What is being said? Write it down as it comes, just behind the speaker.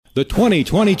The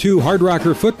 2022 Hard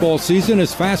Rocker football season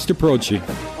is fast approaching.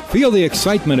 Feel the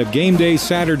excitement of Game Day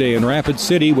Saturday in Rapid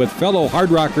City with fellow Hard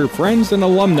Rocker friends and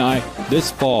alumni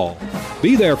this fall.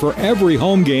 Be there for every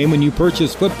home game when you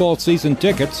purchase football season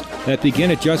tickets that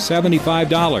begin at just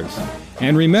 $75.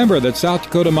 And remember that South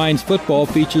Dakota Mines football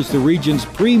features the region's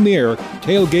premier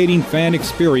tailgating fan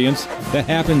experience that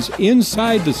happens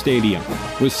inside the stadium,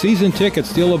 with season tickets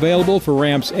still available for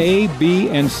ramps A, B,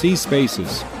 and C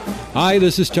spaces. Hi,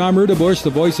 this is Tom Rudebush, the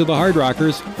voice of the Hard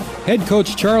Rockers. Head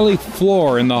coach Charlie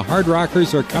Floor and the Hard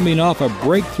Rockers are coming off a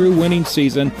breakthrough winning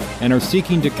season and are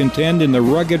seeking to contend in the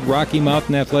rugged Rocky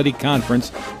Mountain Athletic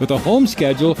Conference with a home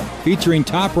schedule featuring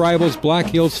top rivals Black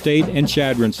Hills State and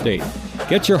Chadron State.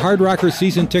 Get your Hard Rocker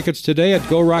season tickets today at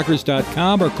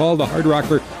GoRockers.com or call the Hard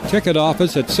Rocker ticket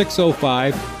office at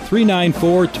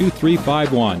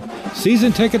 605-394-2351.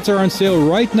 Season tickets are on sale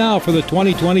right now for the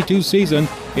 2022 season.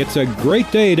 It's a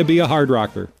great day to be a Hard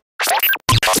Rocker.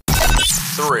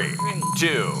 3, 2,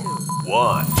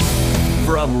 1.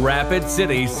 From Rapid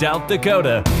City, South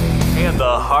Dakota, and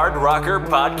the Hard Rocker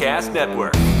Podcast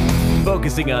Network,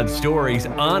 focusing on stories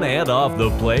on and off the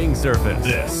playing surface.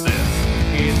 This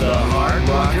is the Hard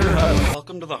Rocker Huddle.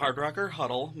 Welcome to the Hard Rocker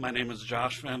Huddle. My name is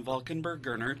Josh Van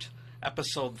Valkenburg-Gernert.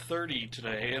 Episode 30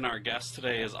 today, and our guest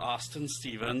today is Austin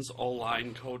Stevens,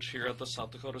 O-line coach here at the South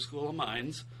Dakota School of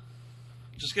Mines.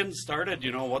 Just getting started,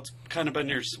 what's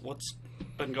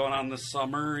been going on this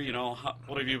summer?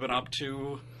 What have you been up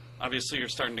to? Obviously, you're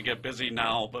starting to get busy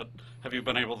now, but have you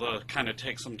been able to kind of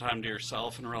take some time to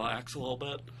yourself and relax a little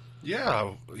bit?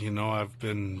 Yeah, I've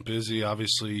been busy.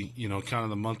 Obviously, kind of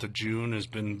the month of June has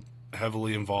been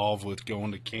heavily involved with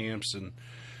going to camps and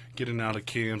getting out of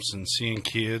camps and seeing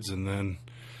kids, and then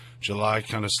July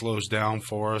kind of slows down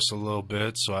for us a little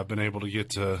bit, so I've been able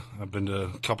to I've been to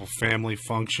a couple family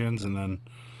functions, and then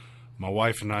my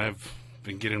wife and I have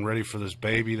been getting ready for this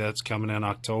baby that's coming in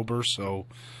October, so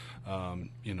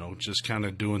just kind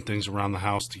of doing things around the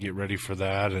house to get ready for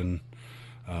that, and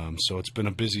so it's been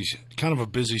a busy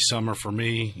summer for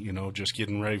me, just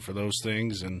getting ready for those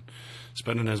things and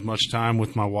spending as much time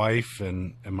with my wife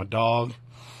and my dog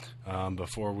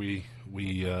before we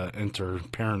enter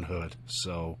parenthood,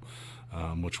 so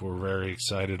which we're very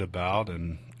excited about,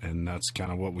 and that's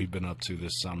kind of what we've been up to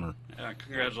this summer. Yeah,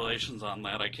 congratulations on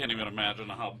that. I can't even imagine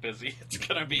how busy it's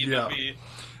going to be to be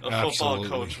a football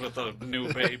coach with a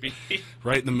new baby.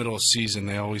 Right in the middle of season,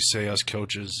 they always say us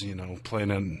coaches,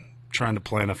 trying to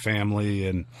plan a family,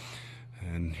 and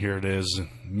here it is,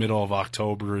 middle of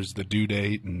October is the due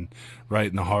date, and right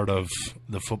in the heart of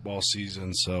the football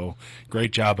season. So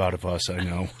great job out of us, I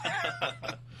know.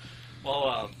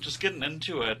 Well, just getting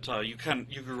into it, you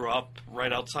grew up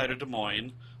right outside of Des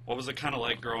Moines. What was it kind of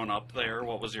like growing up there?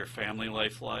 What was your family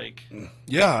life like?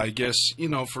 Yeah, I guess,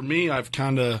 for me, I've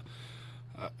kind of,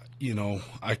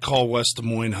 I call West Des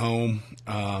Moines home,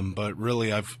 but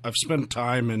really I've spent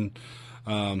time in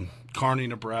Kearney,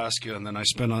 Nebraska, and then I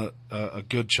spent a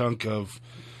good chunk of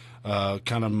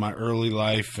kind of my early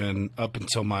life and up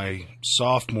until my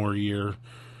sophomore year.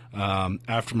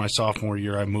 After my sophomore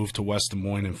year, I moved to West Des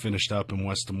Moines and finished up in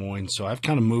West Des Moines. So I've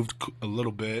kind of moved a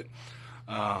little bit.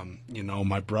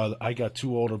 My brother, I got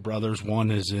two older brothers.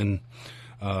 One is in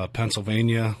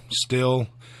Pennsylvania still,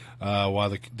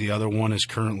 while the other one is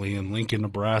currently in Lincoln,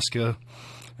 Nebraska.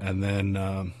 And then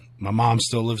my mom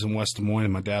still lives in West Des Moines,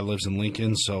 and my dad lives in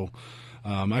Lincoln. So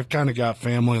I've kind of got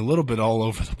family a little bit all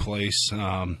over the place,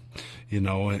 and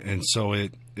so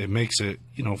it makes it,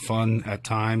 fun at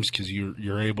times because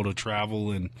you're able to travel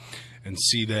and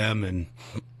see them. And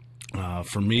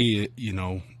for me,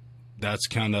 that's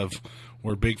kind of,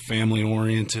 we're a big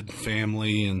family-oriented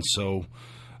family. And so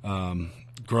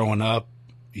growing up,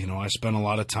 I spent a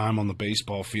lot of time on the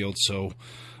baseball field. So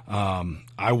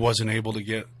I wasn't able to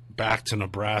get back to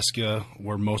Nebraska,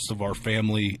 where most of our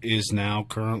family is now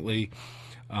currently,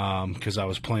 because I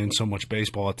was playing so much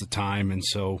baseball at the time. And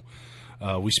so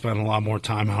we spent a lot more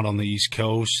time out on the East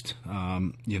Coast.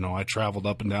 I traveled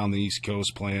up and down the East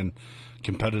Coast playing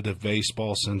competitive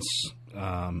baseball since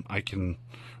I can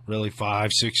really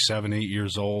 5, 6, 7, 8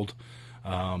 years old.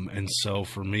 And so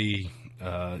for me,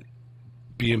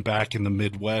 being back in the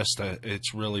Midwest, I've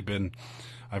really been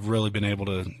able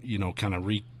to, kind of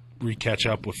catch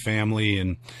up with family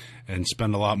and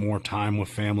spend a lot more time with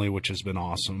family, which has been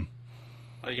awesome.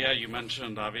 Yeah, you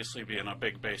mentioned obviously being a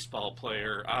big baseball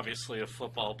player, obviously a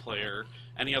football player.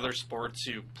 Any other sports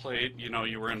you played,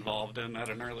 you were involved in at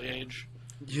an early age?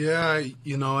 Yeah,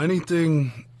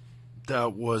 anything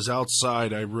that was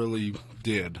outside, I really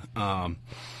did.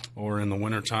 or in the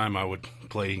wintertime I would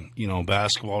play,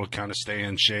 basketball to kind of stay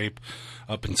in shape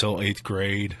up until 8th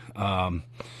grade.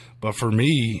 But for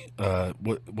me,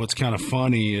 what's kind of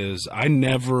funny is I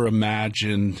never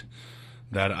imagined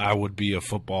that I would be a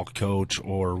football coach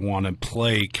or want to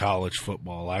play college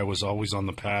football. I was always on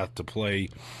the path to play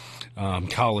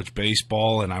college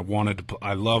baseball, and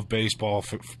I love baseball.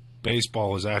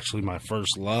 Baseball is actually my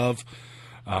first love.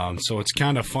 So it's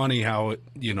kind of funny how,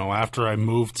 after I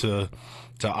moved to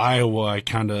Iowa, I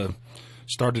kind of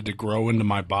started to grow into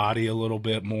my body a little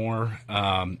bit more.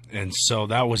 And so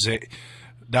that was it.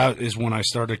 That is when I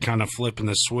started kind of flipping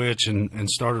the switch and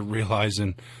started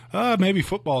realizing maybe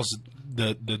football's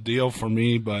the deal for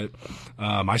me. But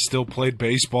I still played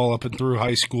baseball up and through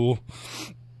high school.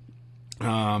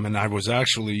 And I was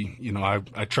actually,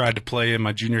 I tried to play in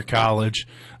my junior college,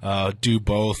 do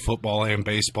both football and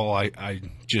baseball. I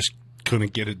just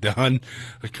couldn't get it done.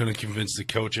 I couldn't convince the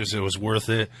coaches it was worth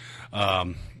it.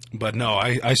 But no,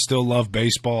 I still love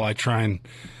baseball. I try and,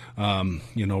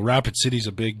 Rapid City's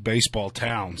a big baseball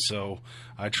town, so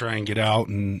I try and get out,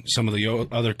 and some of the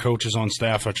other coaches on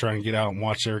staff, I try and get out and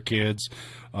watch their kids.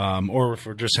 Or if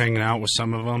we're just hanging out with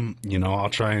some of them,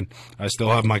 I still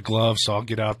have my gloves, so I'll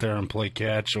get out there and play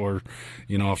catch. Or,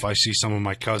 if I see some of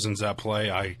my cousins that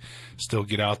play, I still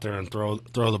get out there and throw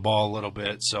the ball a little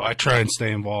bit. So I try and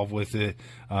stay involved with it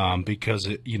because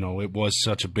it was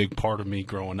such a big part of me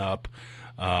growing up.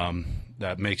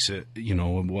 That makes it,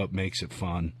 what makes it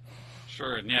fun.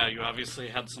 Sure, and yeah, you obviously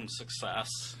had some success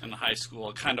in high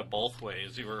school, kind of both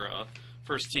ways. You were a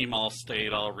first-team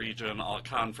All-State, All-Region,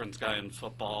 All-Conference guy in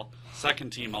football,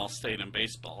 second-team All-State in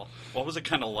baseball. What was it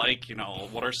kind of like,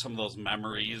 what are some of those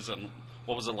memories, and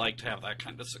what was it like to have that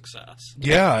kind of success?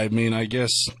 Yeah, I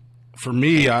guess for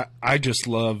me, I just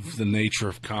love the nature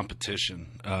of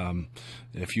competition.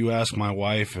 If you ask my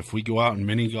wife, if we go out in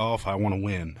mini golf, I want to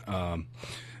win.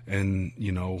 And,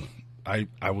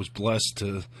 I was blessed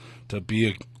to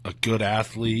be a good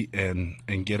athlete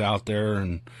and get out there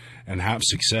and have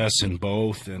success in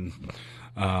both. And,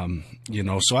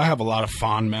 so I have a lot of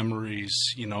fond memories,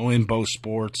 in both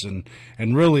sports. And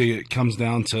really it comes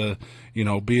down to,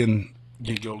 being,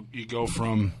 you go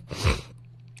from,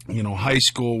 high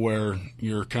school where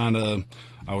you're kind of,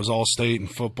 I was All-State in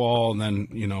football, and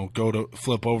then, go to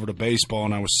flip over to baseball,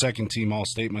 and I was second-team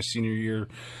All-State my senior year.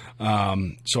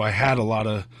 So I had a lot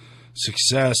of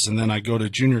success, and then I go to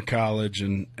junior college,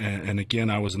 and again,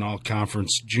 I was an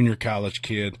all-conference junior college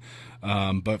kid.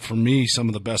 But for me, some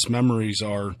of the best memories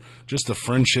are just the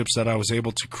friendships that I was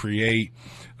able to create.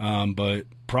 But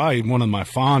probably one of my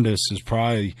fondest is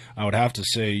I would have to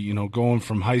say, going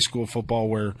from high school football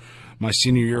where my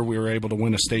senior year we were able to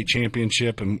win a state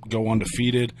championship and go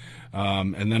undefeated.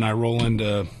 And then I roll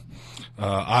into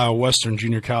Iowa Western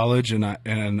Junior College, and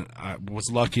I was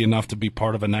lucky enough to be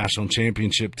part of a national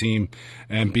championship team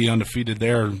and be undefeated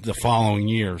there the following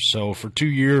year. So for 2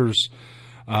 years,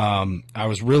 I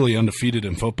was really undefeated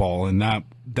in football, and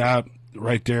that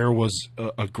right there was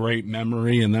a great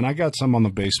memory. And then I got some on the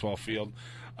baseball field.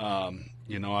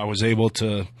 I was able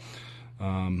to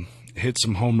hit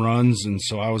some home runs, and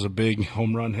so I was a big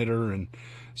home run hitter. And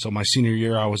so my senior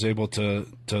year, I was able to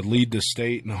lead the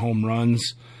state in home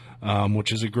runs,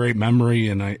 which is a great memory.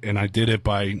 And I did it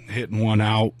by hitting one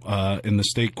out in the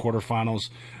state quarterfinals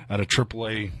at a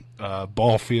AAA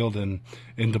ball field in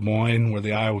Des Moines where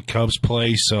the Iowa Cubs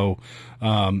play. So,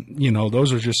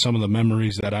 those are just some of the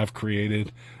memories that I've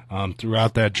created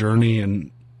throughout that journey.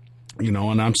 And,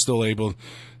 and I'm still able,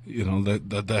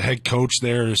 the head coach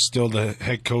there is still the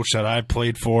head coach that I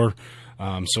played for.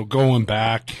 So going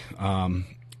back,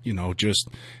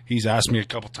 he's asked me a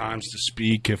couple times to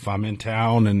speak if I'm in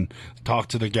town and talk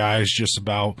to the guys just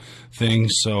about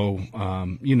things. So,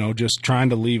 just trying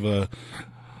to leave a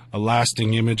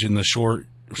lasting image in the short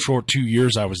 2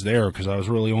 years I was there, because I was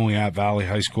really only at Valley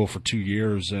High School for 2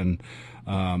 years, and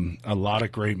a lot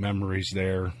of great memories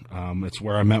there. It's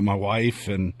where I met my wife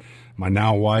and my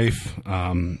now wife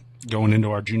going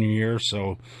into our junior year.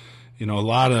 So, a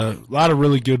lot of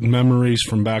really good memories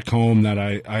from back home that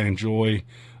I enjoy.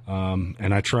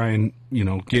 And I try and,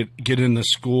 get in the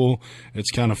school.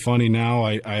 It's kind of funny now.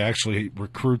 I actually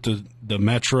recruit the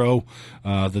Metro,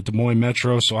 the Des Moines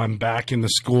Metro. So I'm back in the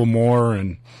school more.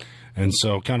 And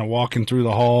so kind of walking through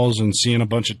the halls and seeing a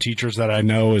bunch of teachers that I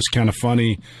know is kind of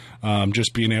funny.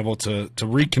 Just being able to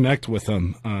reconnect with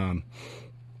them.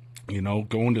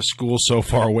 Going to school so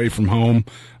far away from home,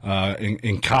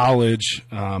 in college,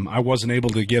 I wasn't able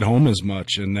to get home as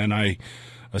much. And then I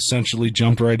essentially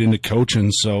jumped right into coaching.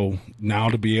 So now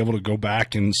to be able to go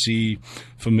back and see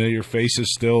familiar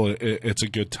faces still, it's a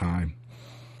good time.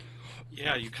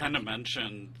 Yeah, you kind of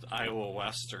mentioned Iowa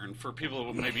Western. For people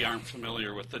who maybe aren't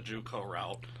familiar with the JUCO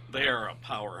route, they are a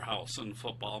powerhouse in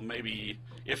football. Maybe,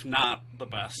 if not the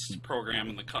best program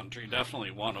in the country,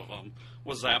 definitely one of them.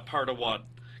 Was that part of what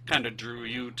kind of drew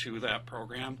you to that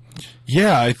program?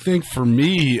 Yeah, I think for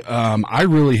me, I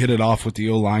really hit it off with the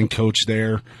O-line coach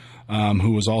there,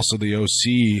 who was also the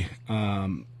OC,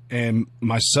 and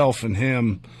myself and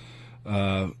him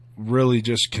really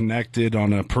just connected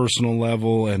on a personal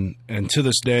level, and to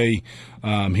this day,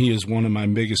 he is one of my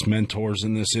biggest mentors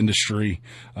in this industry.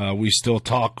 We still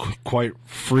talk quite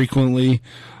frequently,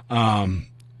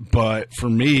 but for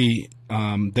me,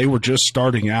 they were just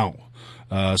starting out.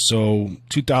 So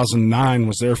 2009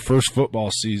 was their first football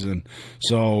season,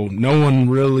 so no one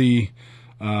really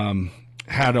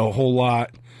had a whole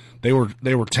lot. They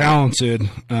were talented,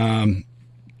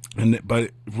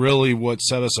 but really what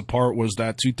set us apart was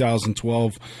that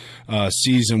 2012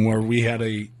 season where we had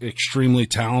a extremely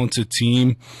talented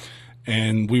team,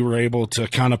 and we were able to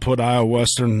kind of put Iowa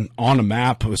Western on a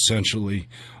map essentially.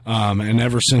 And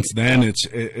ever since then,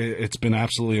 it's been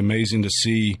absolutely amazing to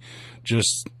see.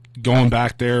 Just going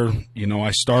back there,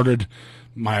 I started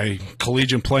my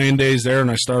collegiate playing days there,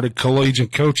 and I started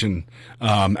collegiate coaching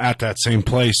at that same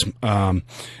place.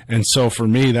 And so for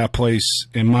me, that place,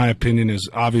 in my opinion, is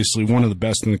obviously one of the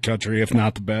best in the country, if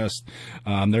not the best.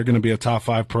 They're going to be a top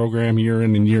 5 program year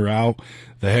in and year out.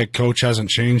 The head coach hasn't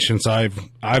changed since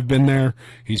I've been there.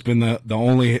 He's been the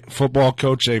only football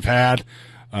coach they've had.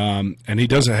 And he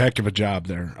does a heck of a job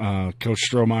there. Coach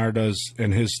Strohmeyer does,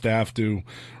 and his staff do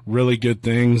really good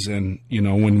things. And,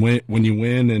 when you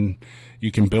win and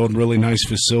you can build really nice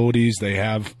facilities, they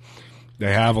have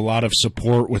a lot of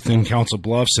support within Council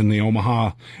Bluffs in the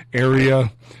Omaha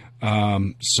area.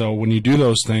 So when you do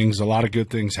those things, a lot of good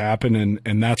things happen,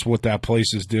 and that's what that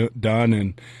place has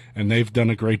done. And they've done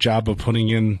a great job of putting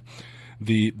in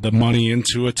the money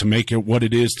into it to make it what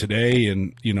it is today.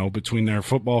 And, between their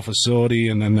football facility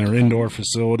and then their indoor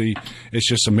facility, it's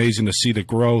just amazing to see the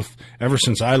growth ever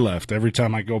since I left. Every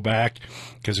time I go back,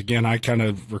 because, again, I kind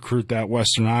of recruit that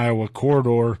Western Iowa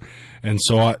corridor, and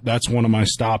so that's one of my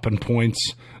stopping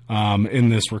points in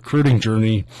this recruiting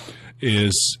journey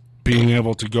is being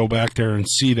able to go back there and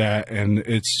see that, and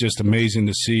it's just amazing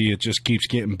to see. It just keeps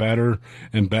getting better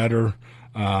and better.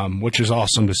 Which is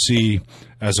awesome to see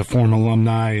as a former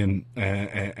alumni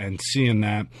and seeing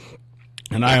that.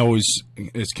 And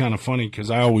it's kind of funny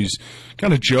because I always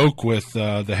kind of joke with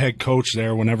the head coach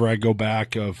there whenever I go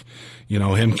back of,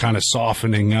 him kind of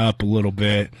softening up a little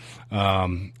bit.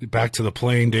 Back to the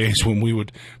playing days when we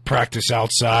would practice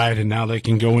outside and now they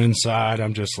can go inside.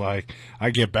 I'm just like, I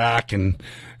get back and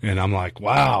I'm like,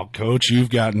 wow, coach, you've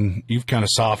kind of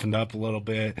softened up a little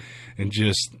bit, and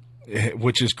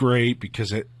which is great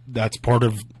because that's part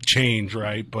of change,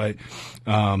 right? But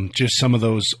just some of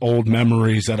those old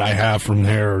memories that I have from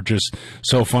there are just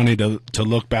so funny to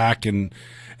look back and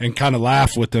kind of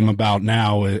laugh with them about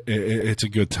now. It's a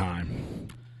good time.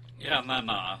 Yeah, and then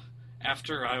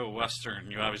after Iowa Western,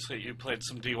 you played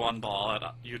some D1 ball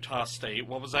at Utah State.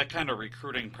 What was that kind of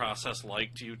recruiting process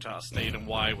like to Utah State, and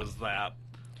why was that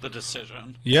the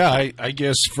decision? Yeah, I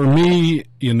guess for me,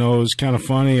 it was kind of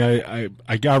funny.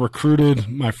 I got recruited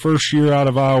my first year out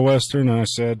of Iowa Western, and I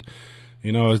said,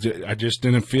 I just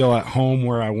didn't feel at home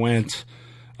where I went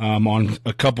on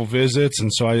a couple visits,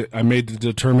 and so I made the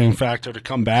determining factor to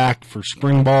come back for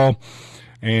spring ball,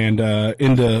 and I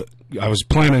was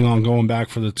planning on going back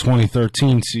for the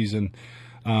 2013 season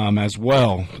as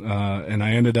well, and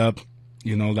I ended up,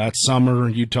 that summer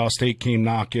Utah State came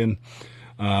knocking.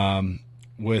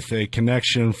 With a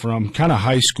connection from kind of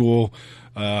high school.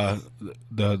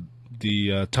 The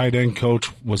tight end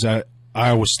coach was at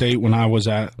Iowa State when I was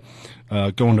at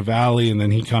going to Valley, and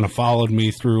then he kind of followed me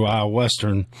through Iowa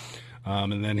Western.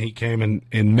 And then he came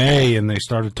in May, and they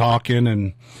started talking,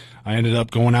 and I ended up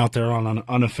going out there on an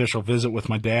unofficial visit with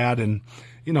my dad. And,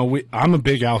 I'm a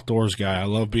big outdoors guy. I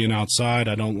love being outside.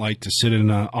 I don't like to sit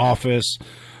in an office.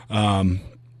 And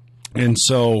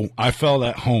so I felt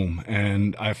at home,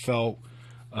 and I felt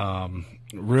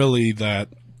really that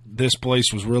this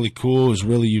place was really cool. It was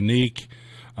really unique.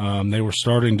 They were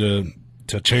starting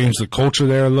to change the culture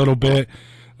there a little bit.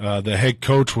 The head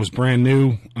coach was brand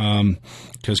new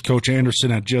because Coach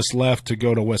Anderson had just left to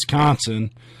go to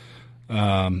Wisconsin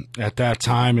at that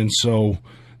time, and so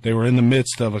they were in the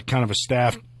midst of a kind of a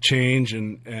staff change,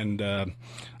 and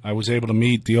I was able to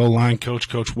meet the O-line coach,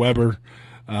 Coach Weber,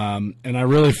 and I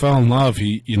really fell in love.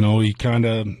 He kind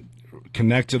of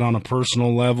connected on a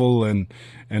personal level, and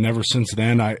ever since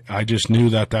then, I just knew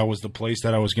that was the place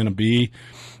that I was going to be.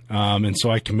 And so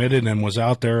I committed and was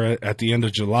out there at the end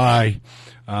of July,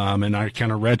 and I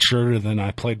kind of redshirted, and then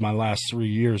I played my last 3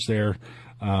 years there.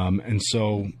 And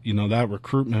so, that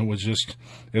recruitment was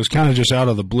it was kind of just out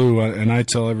of the blue. And I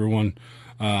tell everyone,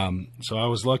 so I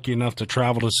was lucky enough to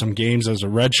travel to some games as a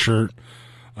redshirt,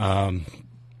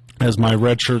 as my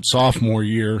redshirt sophomore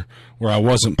year, where I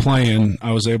wasn't playing.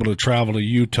 I was able to travel to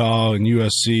Utah and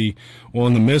USC. Well,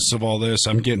 in the midst of all this,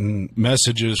 I'm getting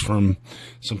messages from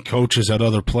some coaches at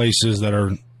other places that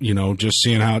are, just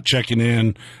seeing checking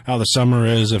in, how the summer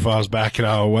is, if I was back at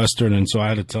Iowa Western. And so I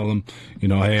had to tell them,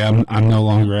 hey, I'm no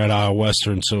longer at Iowa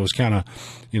Western. So it's kind of,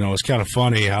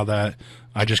 funny how that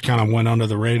I just kind of went under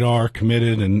the radar,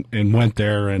 committed, and went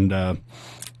there, and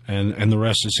the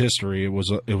rest is history. It was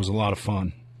a lot of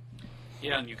fun.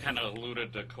 Yeah, and you kind of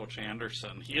alluded to Coach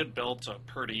Anderson. He had built a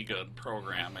pretty good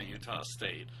program at Utah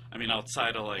State. I mean,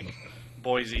 outside of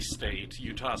Boise State,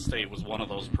 Utah State was one of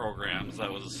those programs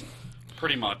that was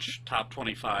pretty much top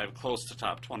 25, close to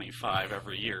top 25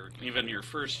 every year. Even your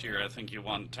first year, I think you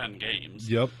won 10 games.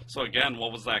 Yep. So again,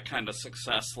 what was that kind of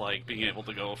success like, being able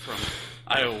to go from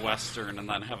Iowa Western and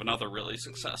then have another really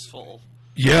successful?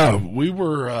 Yeah, we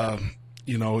were.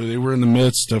 They were in the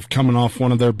midst of coming off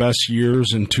one of their best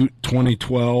years in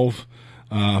 2012.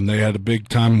 They had a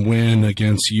big-time win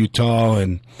against Utah,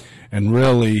 and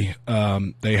really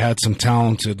they had some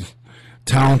talented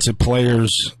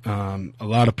players. A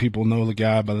lot of people know the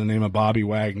guy by the name of Bobby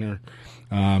Wagner.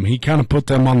 He kind of put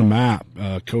them on the map.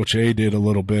 Coach A did a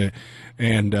little bit,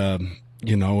 and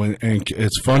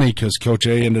it's funny because Coach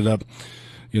A ended up,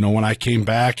 when I came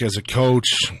back as a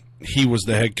coach, he was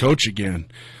the head coach again.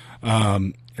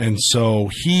 And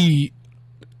so he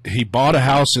bought a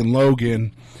house in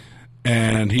Logan,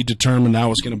 and he determined that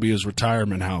was going to be his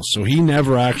retirement house. So he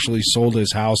never actually sold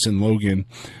his house in Logan,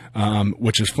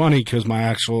 which is funny because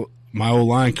my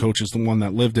O-line coach is the one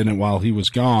that lived in it while he was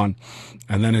gone.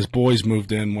 And then his boys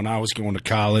moved in when I was going to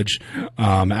college,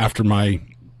 after my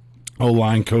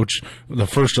O-line coach, the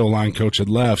first O-line coach, had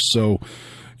left. So,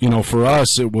 for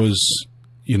us, it was,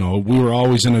 we were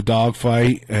always in a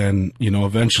dogfight, and,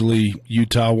 eventually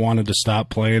Utah wanted to stop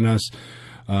playing us.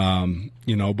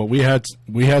 But we had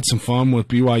some fun with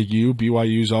BYU.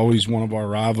 BYU is always one of our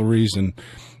rivalries, and,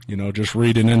 just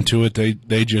reading into it,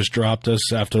 they just dropped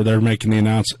us after they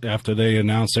announced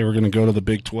they were going to go to the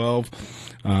Big 12.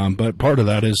 But part of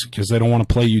that is because they don't want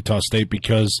to play Utah State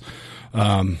because,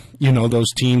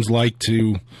 those teams like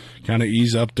to kind of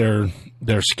ease up their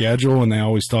schedule, and they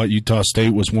always thought Utah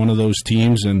State was one of those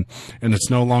teams, and it's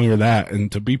no longer that.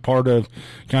 And to be part of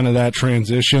kind of that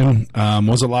transition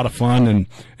was a lot of fun,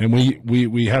 and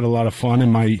we had a lot of fun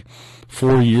in my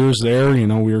 4 years there.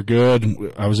 We were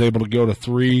good. I was able to go to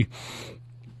three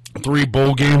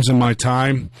bowl games in my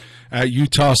time at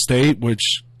Utah State,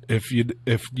 which if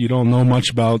you don't know much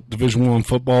about Division I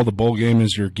football, the bowl game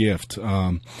is your gift,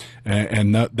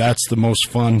 and that's the most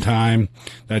fun time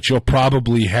that you'll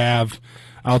probably have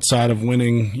outside of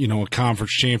winning, a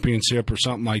conference championship or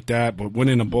something like that. But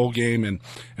winning a bowl game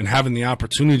and having the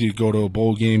opportunity to go to a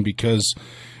bowl game because,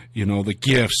 the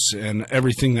gifts and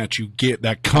everything that you get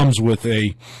that comes with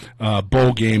a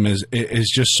bowl game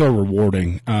is just so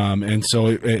rewarding. And so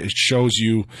it shows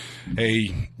you,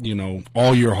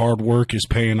 all your hard work is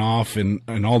paying off,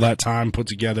 and all that time put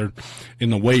together in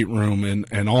the weight room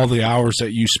and all the hours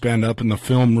that you spend up in the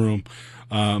film room,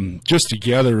 just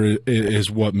together is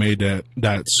what made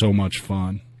that so much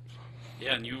fun.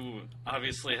 Yeah, and you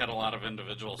obviously had a lot of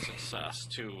individual success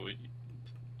too.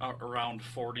 Around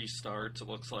 40 starts, it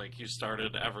looks like you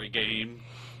started every game,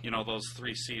 those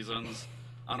 3 seasons.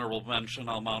 Honorable mention,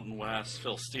 All Mountain West,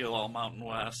 Phil Steele, All Mountain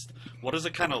West. What is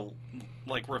it kind of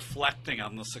like reflecting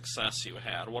on the success you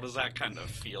had? What does that kind of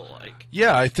feel like?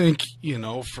 Yeah, I think,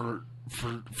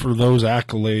 for those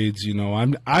accolades,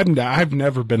 I've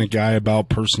never been a guy about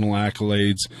personal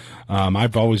accolades.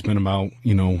 I've always been about,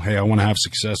 hey, I want to have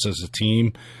success as a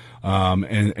team.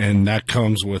 And that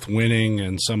comes with winning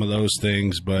and some of those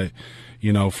things. But,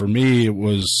 for me, it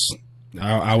was,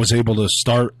 I was able to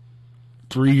start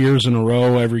 3 years in a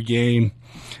row every game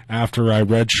after I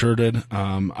redshirted.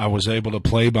 I was able to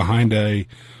play behind an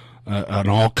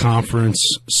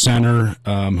all-conference center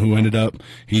who ended up,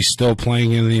 he's still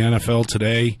playing in the NFL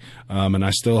today, and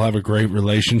I still have a great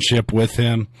relationship with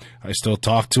him. I still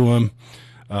talk to him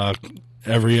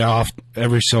every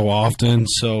so often.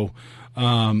 So,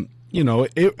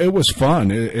 it was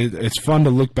fun. It's fun to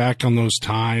look back on those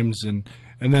times, and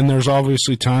then there's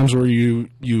obviously times where you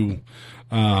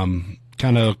kind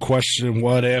kind of question,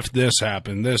 what if this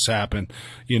happened,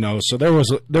 so there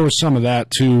was some of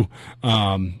that too,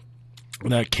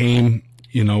 that came,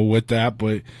 with that.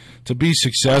 But to be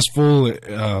successful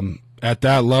at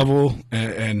that level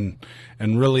and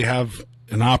really have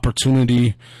an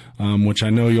opportunity, which I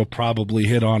know you'll probably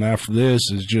hit on after this,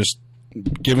 is just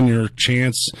giving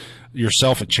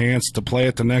yourself a chance to play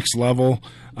at the next level,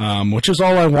 which is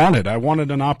all I wanted. I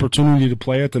wanted an opportunity to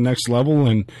play at the next level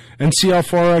and see how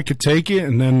far I could take it.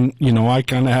 And then, I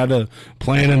kind of had a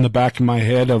plan in the back of my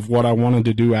head of what I wanted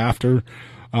to do after.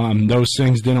 Those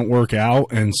things didn't work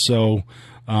out. And so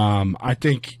I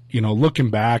think, looking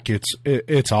back,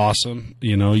 it's awesome.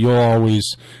 You'll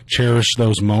always cherish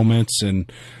those moments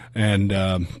and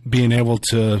being able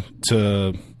to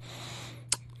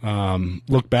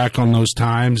look back on those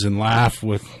times and laugh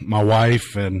with my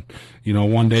wife and,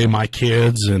 one day my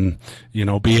kids, and,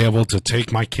 be able to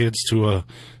take my kids to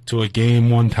a game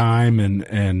one time.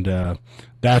 And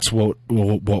that's what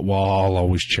we'll all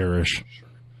always cherish.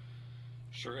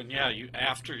 Sure. And yeah,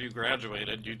 after you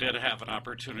graduated, you did have an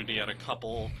opportunity at a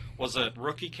couple, was it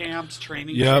rookie camps,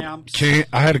 training camps?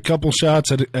 I had a couple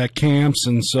shots at camps.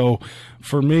 And so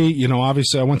for me,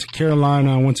 obviously I went to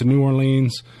Carolina, I went to New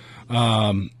Orleans.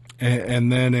 And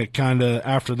then it kind of,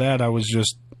 after that, I was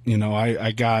just,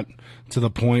 I got to the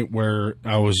point where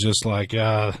I was just like,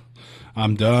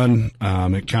 I'm done.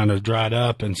 It kind of dried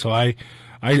up. And so I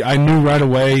knew right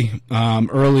away,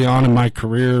 early on in my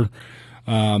career,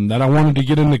 that I wanted to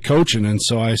get into coaching. And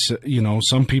so I said,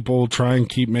 some people try and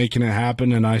keep making it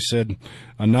happen. And I said,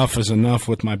 enough is enough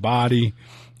with my body.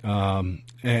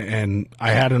 And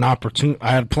I had an opportunity.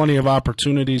 I had plenty of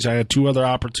opportunities. I had 2 other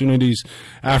opportunities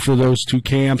after those 2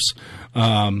 camps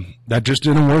that just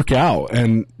didn't work out.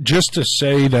 And just to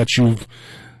say that you've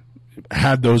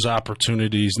had those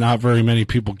opportunities, not very many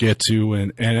people get to,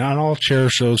 and I'll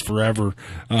cherish those forever.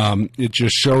 It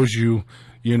just shows you,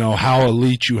 how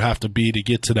elite you have to be to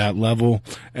get to that level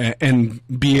and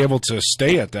be able to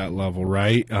stay at that level,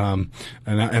 right? And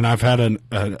I've had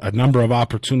a number of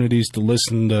opportunities to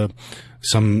listen to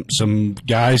some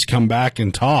guys come back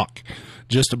and talk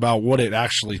just about what it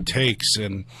actually takes.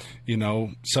 And,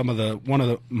 one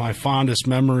of my fondest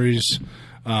memories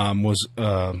was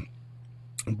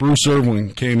Bruce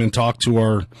Irwin came and talked to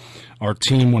our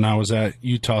team when I was at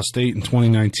Utah State in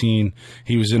 2019.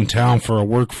 He was in town for a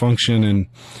work function,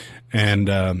 and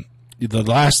the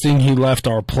last thing he left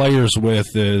our players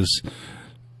with is,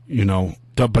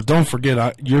 but don't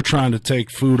forget, you're trying to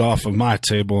take food off of my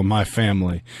table and my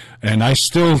family. And I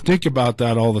still think about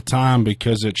that all the time,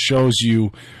 because it shows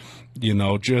you,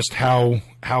 just how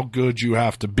good you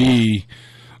have to be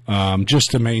just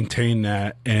to maintain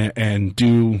that and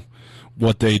do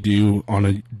what they do on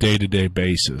a day-to-day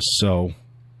basis. So,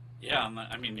 yeah,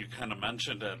 I mean, you kind of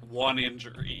mentioned it. One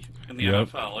injury in the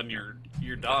NFL, and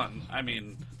you're done. I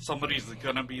mean, somebody's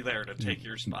going to be there to take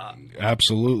your spot.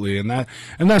 Absolutely, and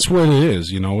that's what it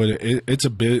is.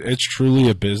 It's truly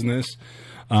a business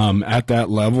at that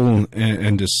level,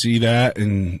 and to see that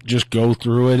and just go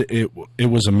through it. It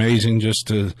was amazing just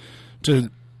to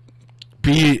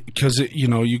be, because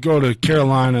you go to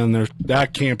Carolina and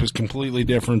that camp is completely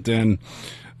different than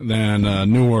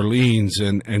New Orleans,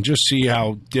 and just see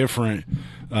how different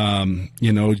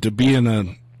to be in a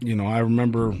I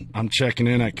remember I'm checking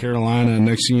in at Carolina, and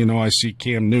next thing you know, I see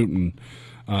Cam Newton,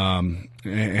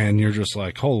 and you're just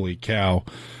like, holy cow.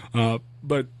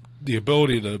 But the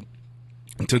ability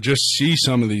to just see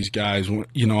some of these guys, I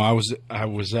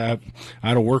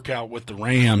had a workout with the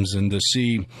Rams, and to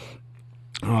see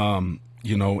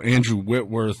Andrew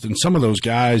Whitworth and some of those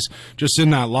guys just in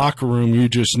that locker room, you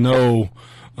just know,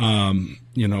 and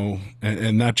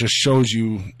that just shows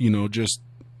you, just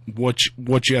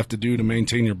what you have to do to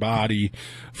maintain your body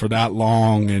for that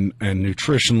long, and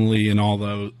nutritionally and all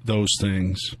those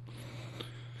things.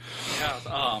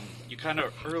 Yeah, you kind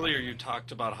of earlier you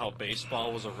talked about how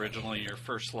baseball was originally your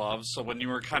first love. So when you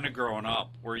were kind of growing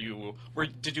up,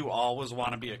 did you always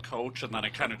want to be a coach, and then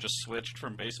it kind of just switched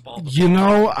from baseball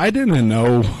to I didn't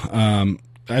know.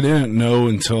 I didn't know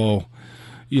until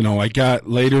I got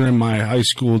later in my high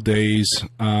school days.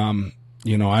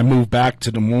 I moved back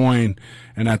to Des Moines,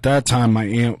 and at that time, my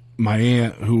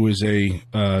aunt, who was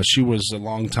she was a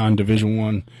longtime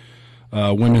Division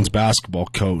I women's basketball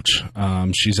coach.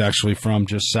 She's actually from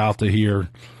just south of here,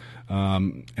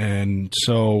 and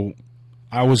so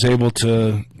I was able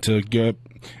to get.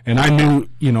 And I knew,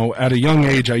 at a young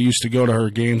age, I used to go to her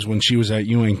games when she was at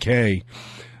UNK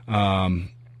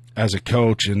as a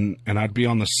coach, and I'd be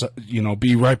on the,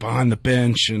 be right behind the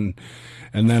bench, and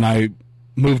then I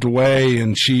moved away,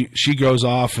 and she goes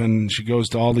off and she goes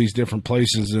to all these different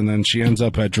places, and then she ends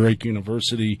up at Drake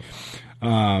University.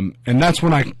 And that's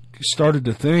when I started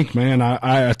to think, man,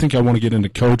 I think I want to get into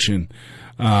coaching.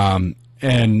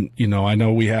 And, you know, I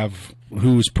know we have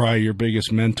who's probably your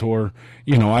biggest mentor.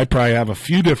 You know, I probably have a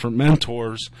few different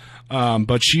mentors,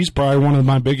 but she's probably one of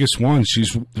my biggest ones.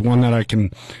 She's the one that I can,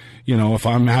 you know, if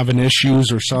I'm having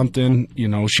issues or something, you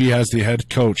know, she has the head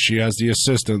coach. She has the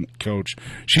assistant coach.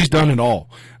 She's done it all.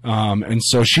 And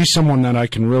so she's someone that I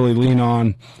can really lean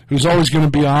on, who's always going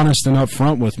to be honest and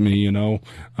upfront with me, you know.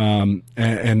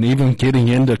 And even getting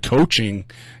into coaching,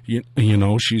 you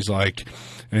know, she's like,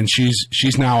 and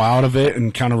she's now out of it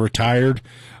and kind of retired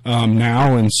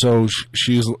now. And so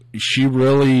she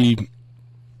really,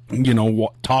 you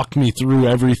know, talked me through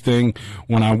everything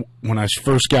when I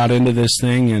first got into this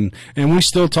thing, and we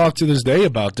still talk to this day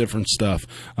about different stuff,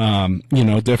 you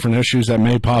know, different issues that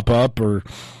may pop up, or,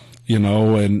 you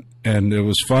know, and it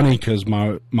was funny because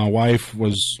my wife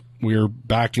we were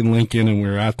back in Lincoln, and we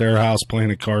were at their house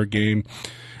playing a card game,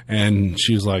 and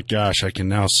she's like, gosh, I can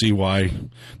now see why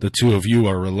the two of you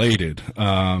are related.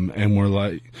 And we're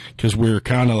like, because we're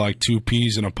kind of like two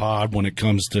peas in a pod when it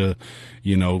comes to,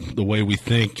 you know, the way we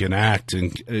think and act.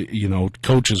 And, you know,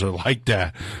 coaches are like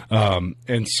that.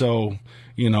 And so,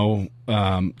 you know,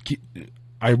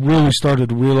 I really started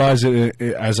to realize it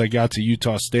as I got to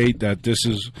Utah State, that this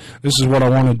is what I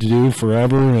wanted to do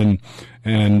forever. And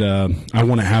I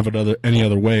want to have it any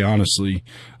other way, honestly.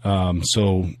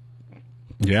 So,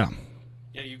 yeah.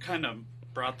 Yeah, you kind of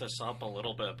brought this up a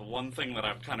little bit, but one thing that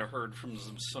I've kind of heard from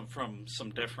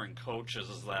some different coaches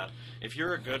is that if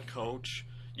you're a good coach,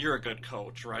 you're a good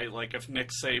coach, right? Like if Nick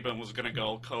Saban was going to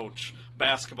go coach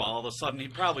basketball, all of a sudden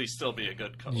he'd probably still be a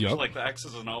good coach. Yep. Like the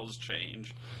X's and O's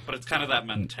change, but it's kind of that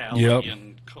mentality Yep.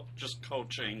 and just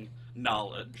coaching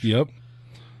knowledge. Yep.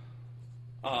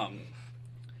 Kind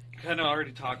of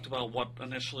already talked about what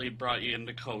initially brought you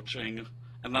into coaching.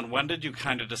 And then when did you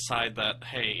kind of decide that,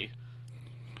 hey,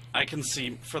 I can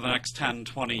see for the next 10,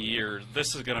 20 years,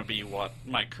 this is going to be what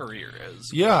my career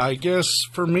is? Yeah, I guess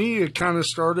for me it kind of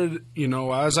started, you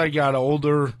know, as I got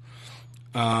older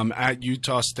at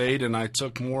Utah State, and I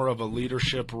took more of a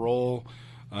leadership role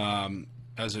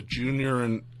as a junior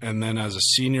and then as a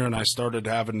senior, and I started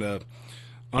having to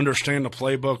understand the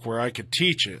playbook where I could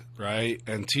teach it, right,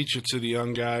 and teach it to the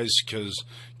young guys, because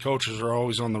coaches are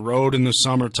always on the road in the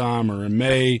summertime or in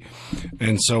May,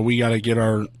 and so we got to get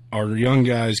our young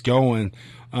guys going.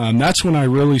 That's when I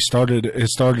really started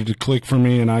to click for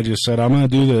me, and I just said, I'm going to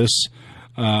do this.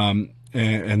 And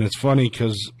it's funny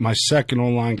because my second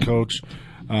online coach,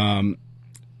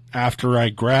 after I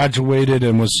graduated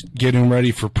and was getting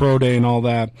ready for pro day and all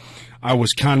that, I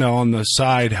was kind of on the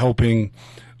side helping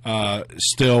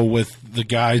still with the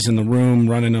guys in the room,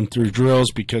 running them through drills,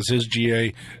 because his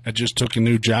GA had just took a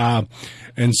new job.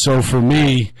 And so for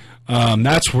me,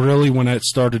 that's really when it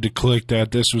started to click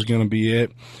that this was going to be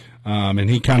it. And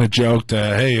he kind of joked,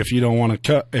 hey, if you don't want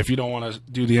to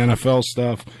do the NFL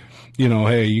stuff, you know,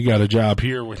 hey, you got a job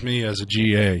here with me as a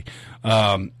GA.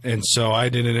 And so I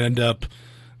didn't end up,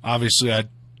 obviously I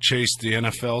chased the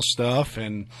NFL stuff,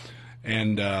 and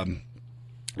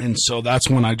so that's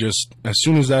when I just, as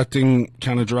soon as that thing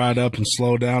kind of dried up and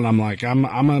slowed down, I'm like, I'm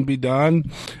going to be done,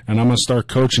 and I'm going to start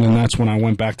coaching. And that's when I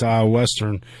went back to Iowa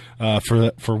Western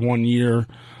for 1 year.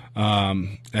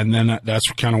 And then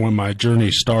that's kind of when my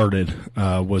journey started,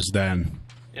 was then.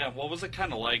 Yeah, what was it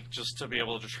kind of like just to be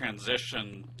able to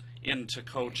transition into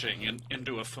coaching and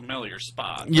into a familiar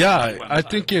spot? Yeah, I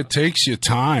think it takes you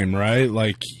time, right?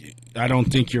 Like, I don't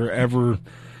think you're ever,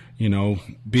 you know,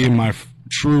 being my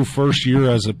true first year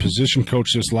as a position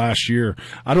coach this last year,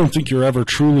 I don't think you're ever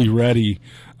truly ready.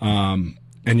 And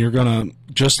you're going to,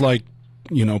 just like,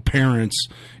 you know, parents,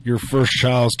 your first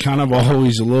child's kind of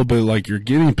always a little bit like your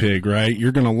guinea pig, right?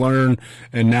 You're going to learn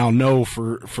and now know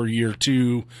for year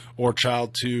two or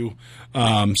child two.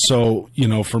 So, you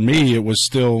know, for me, it was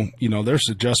still, you know, there's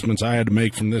adjustments I had to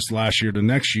make from this last year to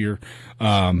next year,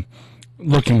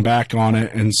 looking back on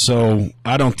it. And so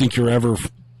I don't think you're ever,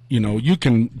 you know, you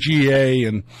can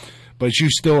GA but you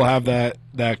still have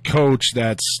that coach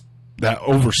that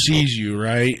oversees you,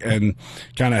 right, and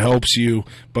kind of helps you.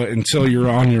 But until you're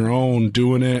on your own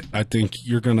doing it, I think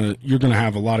you're gonna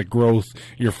have a lot of growth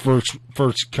your first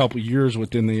couple years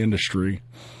within the industry.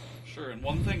 Sure, and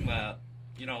one thing that,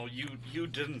 you know, you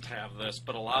didn't have this,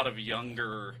 but a lot of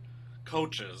younger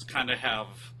coaches kind of have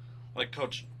like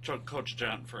Coach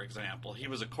Gent, for example, he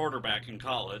was a quarterback in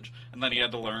college, and then he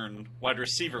had to learn wide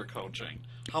receiver coaching.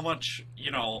 How much,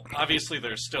 obviously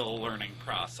there's still a learning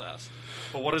process,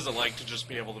 but what is it like to just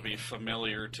be able to be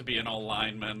familiar, to be an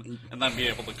O-lineman, and then be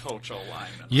able to coach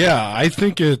O-linemen? Yeah, I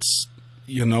think it's,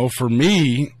 for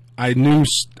me, I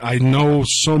know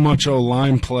so much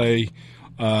O-line play.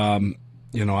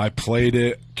 I played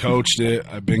it, coached it,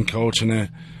 I've been coaching it.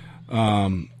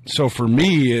 So for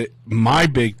me, my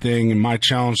big thing and my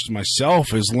challenge to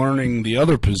myself is learning the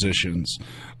other positions.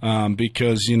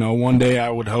 Because, one day I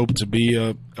would hope to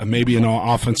be maybe an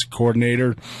offensive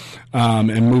coordinator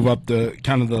and move up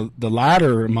the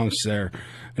ladder amongst there.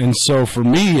 And so for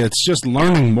me, it's just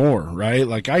learning more, right?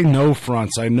 Like I know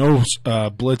fronts, I know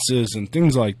blitzes and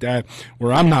things like that.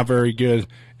 Where I'm not very good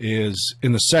is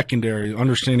in the secondary,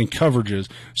 understanding coverages.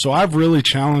 So I've really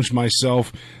challenged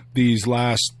myself these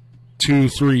last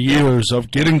 2-3 years of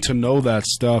getting to know that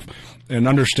stuff and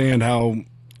understand how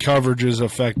coverages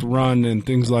affect run and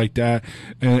things like that.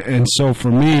 And so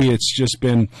for me, that's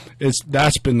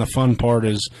been the fun part,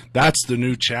 is that's the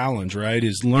new challenge, right?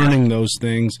 Is learning those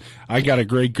things. I got a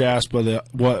great grasp of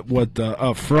what the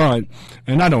up front,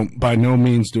 and by no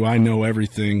means do I know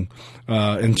everything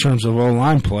in terms of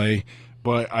O-line play,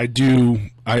 but I do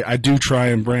try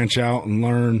and branch out and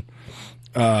learn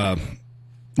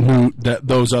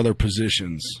those other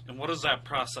positions. And what does that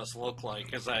process look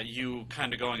like? Is that you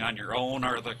kind of going on your own?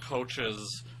 Are the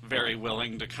coaches very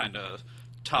willing to kind of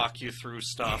talk you through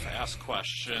stuff, ask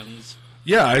questions?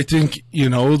 Yeah, I think,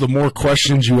 the more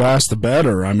questions you ask, the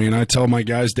better. I mean, I tell my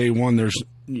guys day one, there's,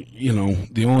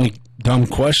 the only dumb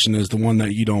question is the one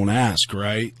that you don't ask,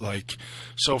 right? Like,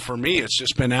 so for me, it's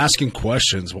just been asking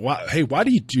questions. Why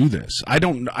do you do this? I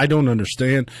don't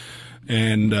understand.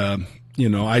 And,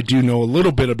 I do know a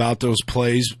little bit about those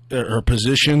plays or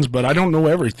positions, but I don't know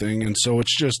everything. And so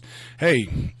it's just, hey,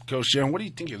 Coach Jen, what do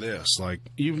you think of this? Like,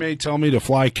 you may tell me to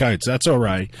fly kites. That's all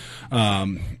right.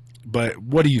 But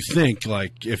what do you think?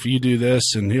 Like, if you do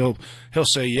this, and he'll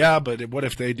say, yeah, but what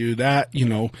if they do that?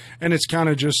 And it's kind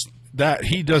of just that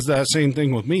he does that same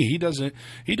thing with me. He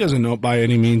doesn't know by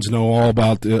any means know all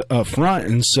about the up front.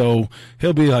 And so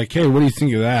he'll be like, hey, what do you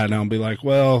think of that? And I'll be like,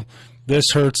 well,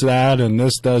 this hurts that and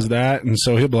this does that. And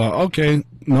so he'll be like, okay,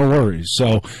 no worries.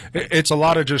 So it's a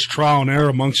lot of just trial and error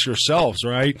amongst yourselves,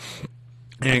 right?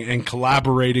 And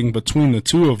collaborating between the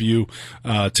two of you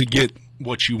to get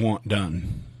what you want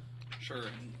done. Sure.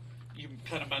 And you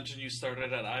kind of mentioned you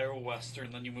started at Iowa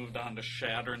Western, then you moved on to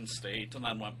Chadron State, and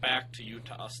then went back to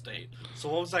Utah State. So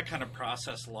what was that kind of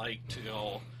process like to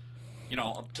go,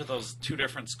 up to those two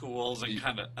different schools and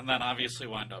and then obviously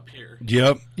wind up here?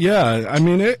 Yep. Yeah. I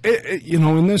mean,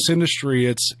 in this industry,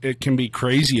 it can be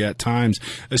crazy at times,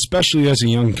 especially as a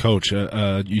young coach.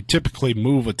 You typically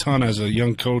move a ton as a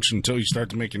young coach until you start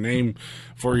to make a name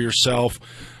for yourself.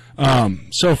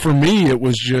 So for me, it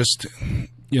was just,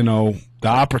 the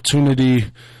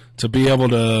opportunity to be able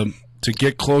to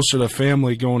get closer to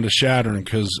family going to Chadron,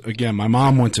 because, again, my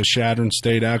mom went to Chadron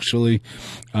State, actually.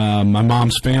 My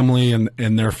mom's family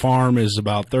and their farm is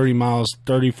about 40 miles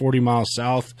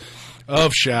south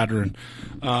of Chadron.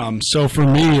 So for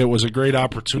me, it was a great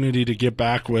opportunity to get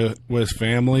back with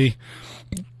family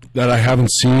that I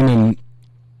haven't seen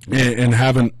and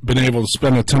haven't been able to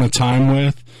spend a ton of time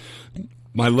with.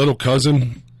 My little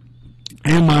cousin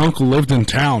and my uncle lived in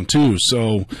town too.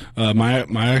 So my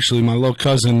little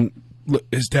cousin,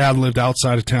 his dad lived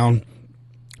outside of town,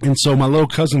 and so my little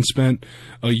cousin spent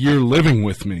a year living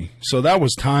with me. So that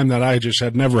was time that I just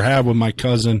had never had with my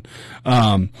cousin,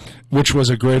 which was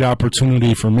a great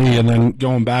opportunity for me. And then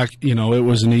going back, it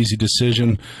was an easy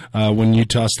decision when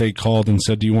Utah State called and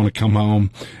said, do you want to come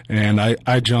home? And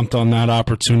I jumped on that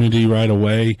opportunity right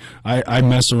away. I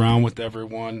mess around with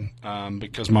everyone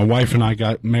because my wife and I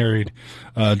got married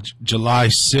July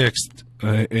 6th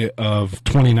of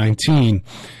 2019.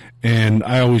 And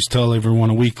I always tell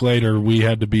everyone a week later we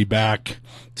had to be back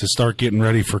to start getting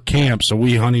ready for camp. So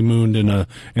we honeymooned in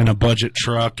a budget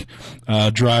truck,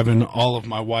 driving all of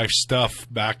my wife's stuff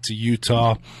back to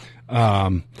Utah.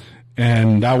 And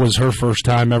that was her first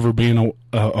time ever being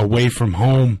away from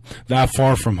home, that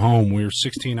far from home. We were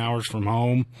 16 hours from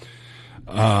home.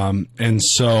 And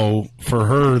so for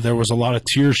her, there was a lot of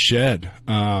tears shed.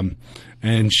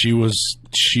 And she was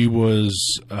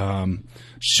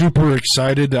super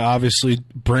excited to obviously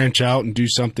branch out and do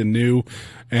something new.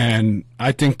 And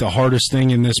I think the hardest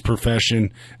thing in this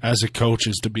profession as a coach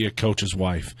is to be a coach's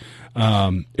wife.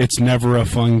 It's never a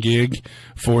fun gig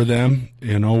for them.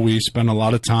 We spend a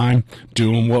lot of time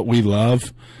doing what we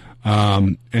love.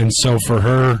 And so for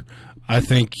her, I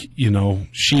think,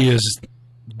 she is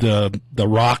the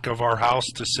rock of our house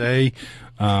to say,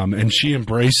 and she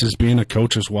embraces being a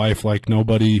coach's wife like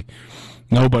nobody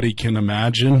can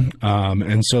imagine.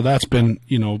 And so that's been,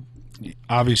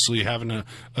 obviously having a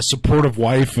supportive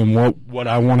wife and what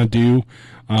I want to do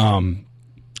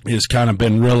has kind of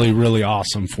been really, really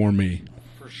awesome for me.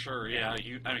 For sure, yeah.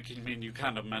 You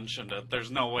kind of mentioned it. There's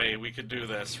no way we could do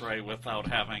this, right, without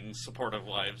having supportive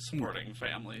wives supporting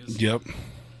families. Yep.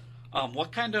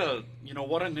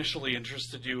 What initially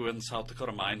interested you in South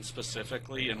Dakota Mines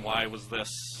specifically, and why was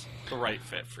this the right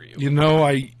fit for you?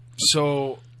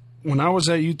 So when I was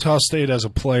at Utah State as a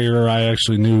player, I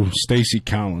actually knew Stacy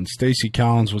Collins. Stacy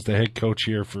Collins was the head coach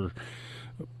here for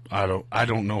I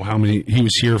don't know how many. He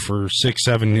was here for 6,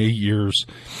 7, 8 years,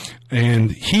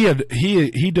 and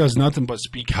he does nothing but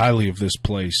speak highly of this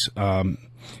place.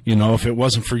 If it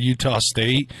wasn't for Utah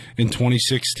State in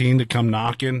 2016 to come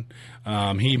knocking,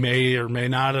 he may or may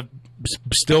not have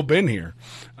still been here.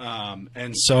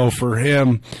 And so for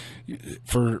him,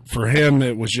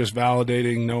 it was just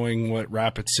validating knowing what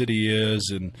Rapid City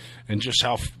is and just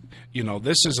how,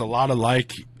 this is a lot of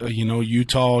like,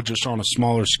 Utah just on a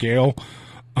smaller scale,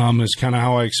 is kind of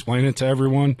how I explain it to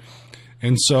everyone.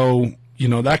 And so,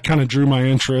 that kind of drew my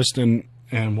interest. And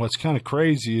what's kind of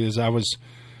crazy is I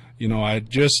had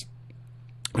just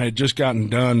gotten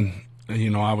done.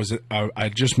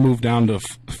 I just moved down to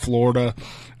Florida.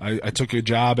 I took a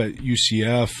job at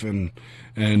UCF,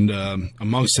 and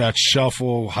amongst that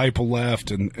shuffle, Heupel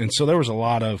left, and so there was a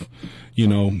lot of,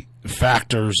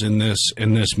 factors in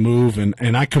this move,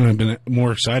 and I couldn't have been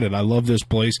more excited. I love this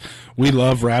place. We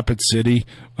love Rapid City.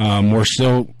 We're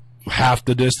still half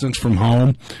the distance from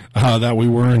home that we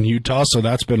were in Utah, so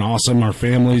that's been awesome. Our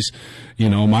families,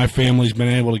 my family's been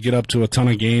able to get up to a ton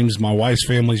of games. My wife's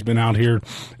family's been out here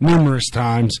numerous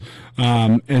times,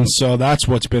 and so that's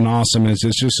what's been awesome. Is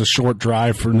it's just a short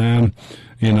drive for them,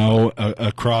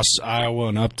 across Iowa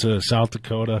and up to South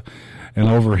Dakota and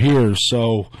over here.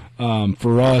 So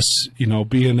for us,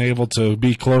 being able to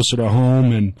be closer to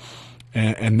home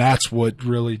and that's what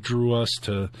really drew us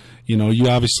to, you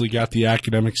obviously got the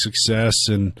academic success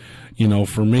and,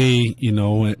 for me,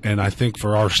 and I think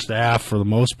for our staff for the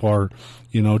most part,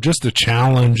 just the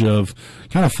challenge of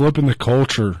kind of flipping the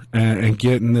culture and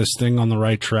getting this thing on the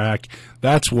right track.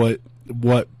 That's what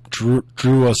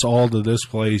drew us all to this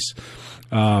place.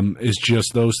 Is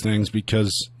just those things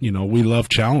because, we love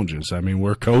challenges. I mean,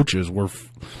 we're coaches,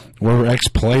 we're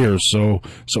ex-players, so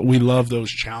we love those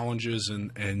challenges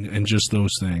and just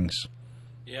those things.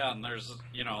 Yeah, and there's,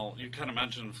 you kind of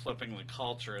mentioned flipping the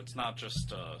culture. It's not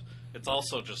just, it's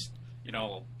also just,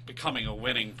 becoming a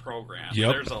winning program.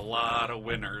 Yep. There's a lot of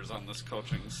winners on this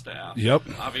coaching staff. Yep.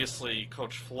 Obviously,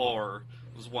 Coach Floor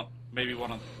was maybe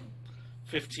one of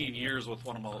 15 years with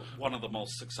one of the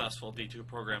most successful D2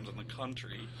 programs in the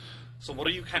country. So what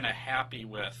are you kind of happy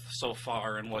with so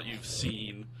far and what you've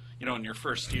seen, in your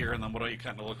first year, and then what are you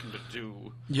kind of looking to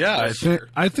do? Yeah,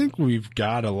 I think we've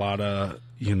got a lot of,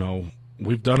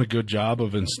 we've done a good job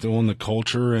of instilling the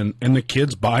culture and the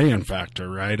kids' buy-in factor,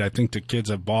 right? I think the kids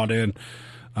have bought in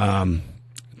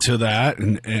to that,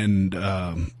 and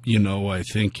I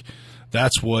think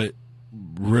that's what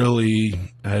really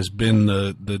has been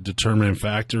the determining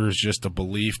factor is just a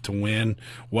belief to win.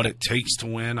 What it takes to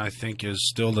win, I think, is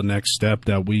still the next step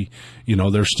that we,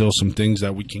 there's still some things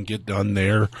that we can get done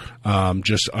there.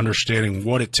 Just understanding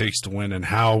what it takes to win and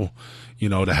how,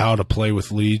 how to play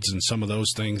with leads and some of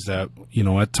those things that,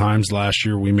 at times last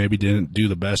year we maybe didn't do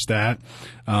the best at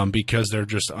because they're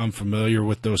just unfamiliar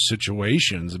with those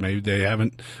situations. Maybe they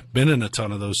haven't been in a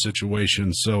ton of those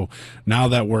situations. So now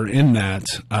that we're in that,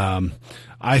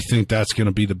 I think that's going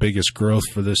to be the biggest growth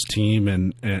for this team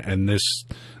and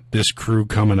this crew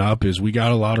coming up is we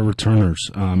got a lot of returners,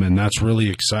 and that's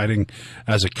really exciting.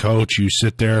 As a coach, you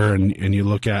sit there and you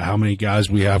look at how many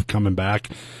guys we have coming back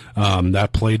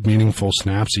that played meaningful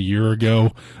snaps a year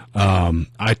ago.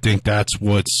 I think that's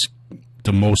what's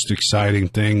the most exciting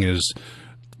thing is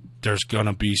there's going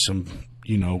to be some,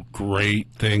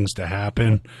 great things to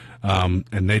happen,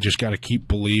 and they just got to keep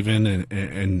believing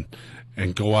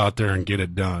and go out there and get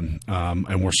it done.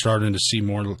 And we're starting to see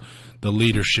more the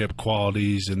leadership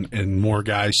qualities and more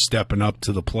guys stepping up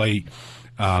to the plate,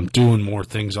 doing more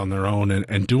things on their own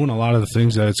and doing a lot of the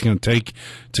things that it's going to take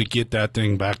to get that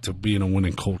thing back to being a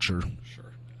winning culture.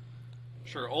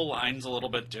 Sure. O-line's a little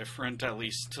bit different, at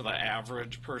least to the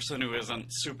average person who isn't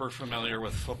super familiar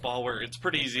with football, where it's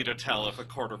pretty easy to tell if a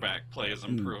quarterback play is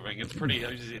improving. It's pretty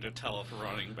easy to tell if a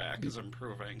running back is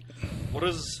improving. What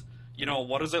does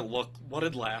it look? What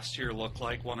did last year look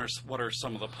like? What are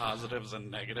some of the positives and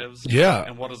negatives? Yeah.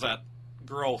 And what does that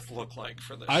growth look like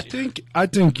for this year? I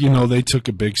think they took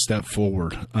a big step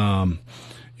forward. I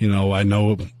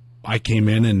know I came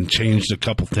in and changed a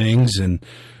couple things, and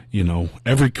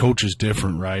every coach is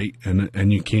different, right?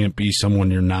 And you can't be someone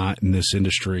you're not in this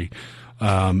industry.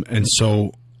 And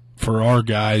so for our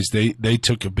guys, they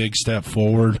took a big step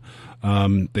forward.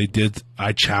 They did.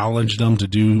 I challenged them to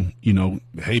do,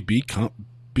 hey, be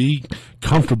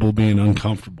comfortable being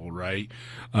uncomfortable, right?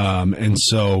 And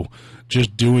so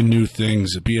just doing new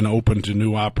things, being open to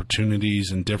new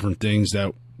opportunities and different things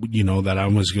that that I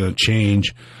was going to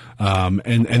change.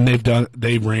 And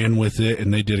they ran with it,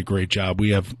 and they did a great job.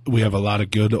 We have a lot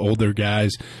of good older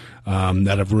guys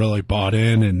that have really bought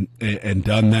in and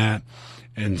done that.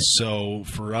 And so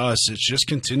for us, it's just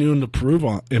continuing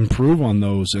to improve on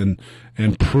those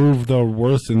and prove their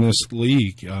worth in this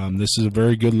league. This is a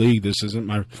very good league.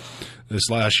 This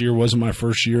last year wasn't my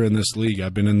first year in this league.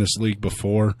 I've been in this league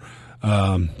before.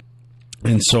 And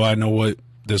so I know what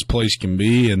this place can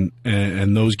be, and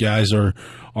those guys are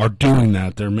doing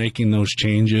that. They're making those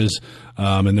changes,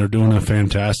 and they're doing a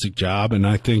fantastic job. And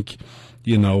I think,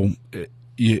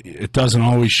 it doesn't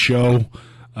always show.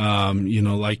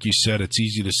 Like you said, it's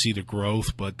easy to see the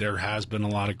growth, but there has been a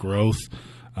lot of growth.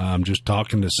 Just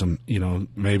talking to some,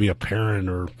 maybe a parent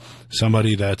or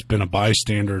somebody that's been a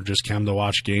bystander, just come to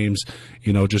watch games,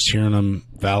 just hearing them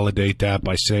validate that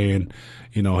by saying,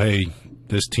 hey,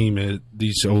 this team,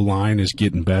 this O-line is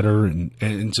getting better,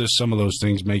 and just some of those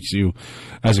things makes you,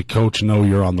 as a coach, know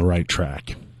you're on the right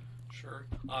track. Sure.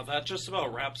 That just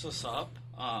about wraps us up.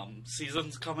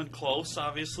 Season's coming close,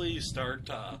 obviously. You start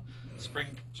spring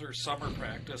or summer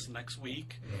practice next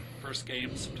week. First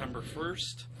game September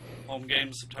 1st. Home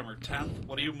game September 10th.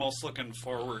 What are you most looking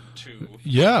forward to?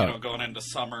 Going into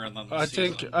summer and then the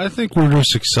season? I think we're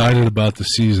just excited about the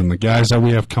season. The guys that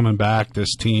we have coming back,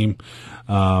 this team,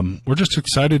 we're just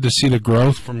excited to see the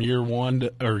growth from year 1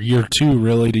 or year 2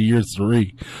 really to year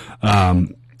 3.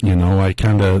 I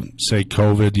kind of say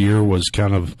COVID year was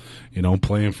kind of,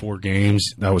 playing 4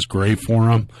 games. That was great for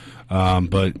them.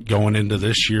 But going into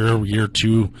this year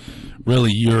 2,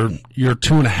 really year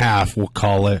 2.5, we'll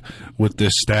call it, with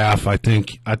this staff, I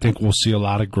think we'll see a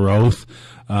lot of growth.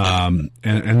 And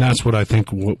that's what I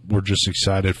think we're just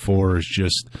excited for, is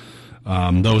just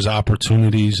those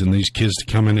opportunities and these kids to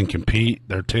come in and compete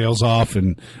their tails off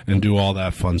and do all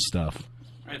that fun stuff.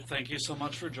 All right, thank you so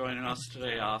much for joining us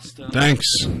today, Austin.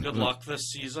 Thanks. Good luck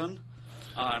this season.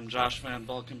 I'm Josh Van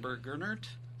Valkenburg-Gernert,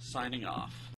 signing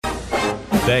off.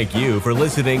 Thank you for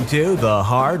listening to the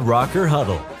Hard Rocker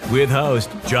Huddle with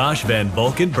host Josh Van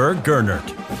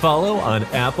Valkenburg-Gernert. Follow on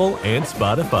Apple and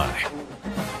Spotify.